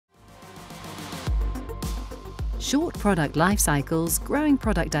Short product life cycles, growing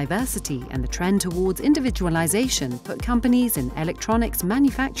product diversity, and the trend towards individualization put companies in electronics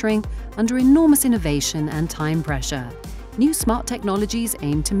manufacturing under enormous innovation and time pressure. New smart technologies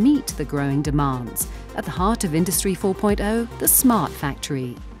aim to meet the growing demands. At the heart of Industry 4.0, the smart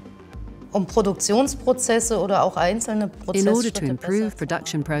factory. In order to improve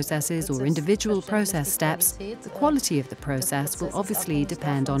production processes or individual process steps, the quality of the process will obviously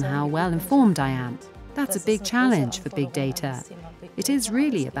depend on how well informed I am. That's a big challenge for big data. It is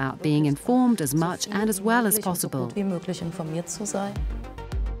really about being informed as much and as well as possible.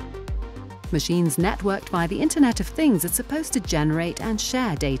 Machines networked by the Internet of Things are supposed to generate and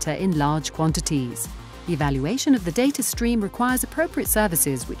share data in large quantities. The evaluation of the data stream requires appropriate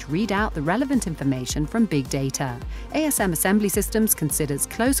services which read out the relevant information from big data. ASM Assembly Systems considers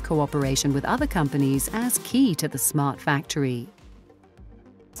close cooperation with other companies as key to the smart factory.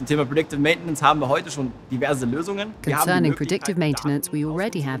 Concerning predictive maintenance, we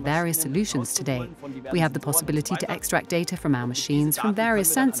already have various solutions today. We have the possibility to extract data from our machines from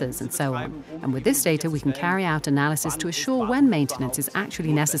various sensors and so on. And with this data, we can carry out analysis to assure when maintenance is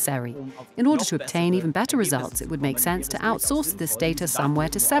actually necessary. In order to obtain even better results, it would make sense to outsource this data somewhere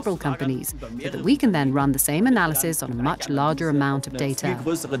to several companies, so that we can then run the same analysis on a much larger amount of data.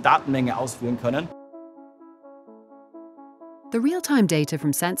 The real-time data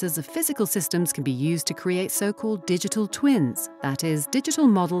from sensors of physical systems can be used to create so-called digital twins, that is, digital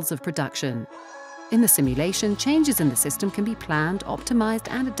models of production. In the simulation, changes in the system can be planned, optimized,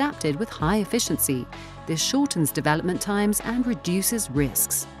 and adapted with high efficiency. This shortens development times and reduces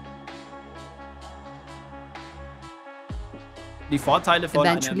risks.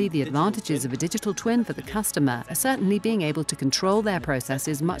 Eventually, the advantages of a digital twin for the customer are certainly being able to control their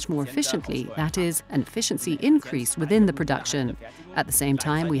processes much more efficiently, that is, an efficiency increase within the production. At the same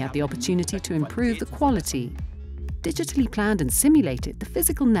time, we have the opportunity to improve the quality. Digitally planned and simulated, the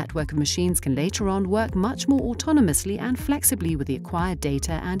physical network of machines can later on work much more autonomously and flexibly with the acquired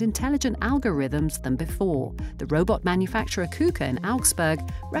data and intelligent algorithms than before. The robot manufacturer KUKA in Augsburg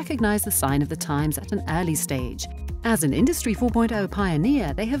recognized the sign of the times at an early stage. As an Industry 4.0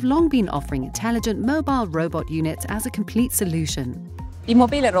 pioneer, they have long been offering intelligent mobile robot units as a complete solution.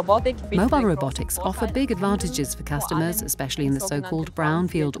 Mobile robotics offer big advantages for customers, especially in the so-called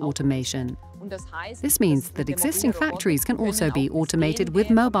brownfield automation. This means that existing factories can also be automated with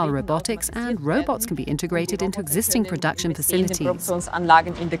mobile robotics, and robots can be integrated into existing production facilities.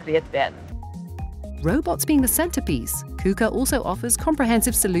 Robots being the centerpiece, KUKA also offers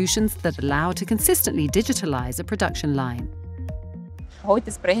comprehensive solutions that allow to consistently digitalize a production line.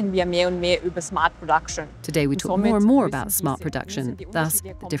 Today we talk more and more about smart production. Thus,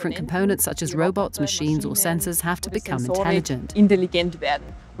 the different components such as robots, machines or sensors have to become intelligent.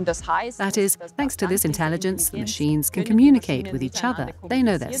 That is, thanks to this intelligence, the machines can communicate with each other. They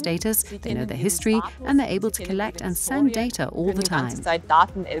know their status, they know their history, and they're able to collect and send data all the time.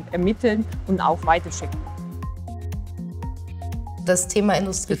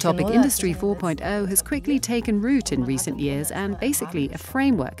 The topic Industry 4.0 has quickly taken root in recent years, and basically a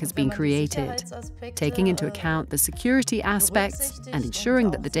framework has been created. Taking into account the security aspects and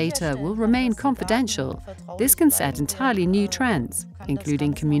ensuring that the data will remain confidential, this can set entirely new trends,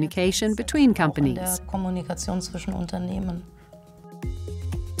 including communication between companies.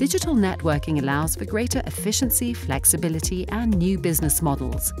 Digital networking allows for greater efficiency, flexibility, and new business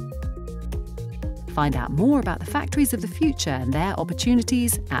models. Find out more about the factories of the future and their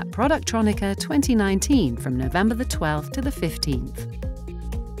opportunities at Productronica 2019 from November the 12th to the 15th.